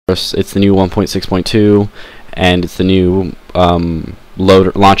It's the new 1.6.2, and it's the new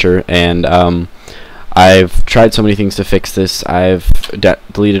launcher, and I've tried so many things to fix this. I've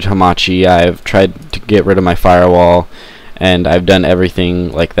deleted Hamachi, I've tried to get rid of my firewall, and I've done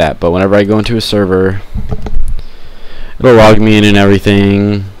everything like that. But whenever I go into a server, it'll log me in and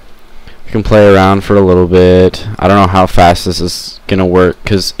everything. I can play around for a little bit. I don't know how fast this is gonna work,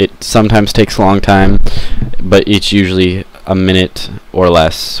 because it sometimes takes a long time, but it's usually a minute or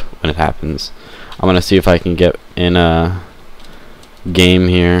less when it happens. I'm gonna see if I can get in a game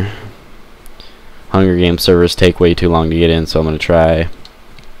here. Hunger Games servers take way too long to get in, so I'm gonna try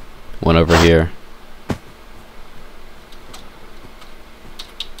one over here.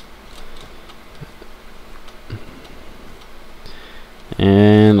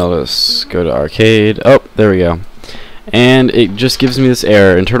 And I'll just go to arcade. Oh, there we go. And it just gives me this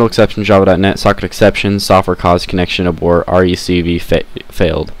error: internal exception, java.net, socket exception, software caused connection abort, recv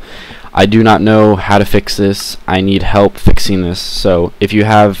failed. I do not know how to fix this. I need help fixing this. So if you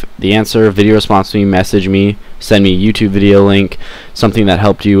have the answer, video response to me, message me, send me a YouTube video link, something that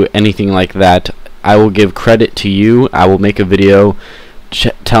helped you, anything like that. I will give credit to you. I will make a video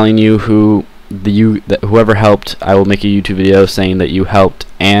telling you whoever helped. I will make a YouTube video saying that you helped,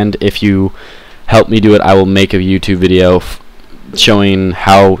 and if you help me do it, I will make a YouTube video showing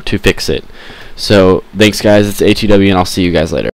how to fix it. So thanks guys, it's HEW, and I'll see you guys later.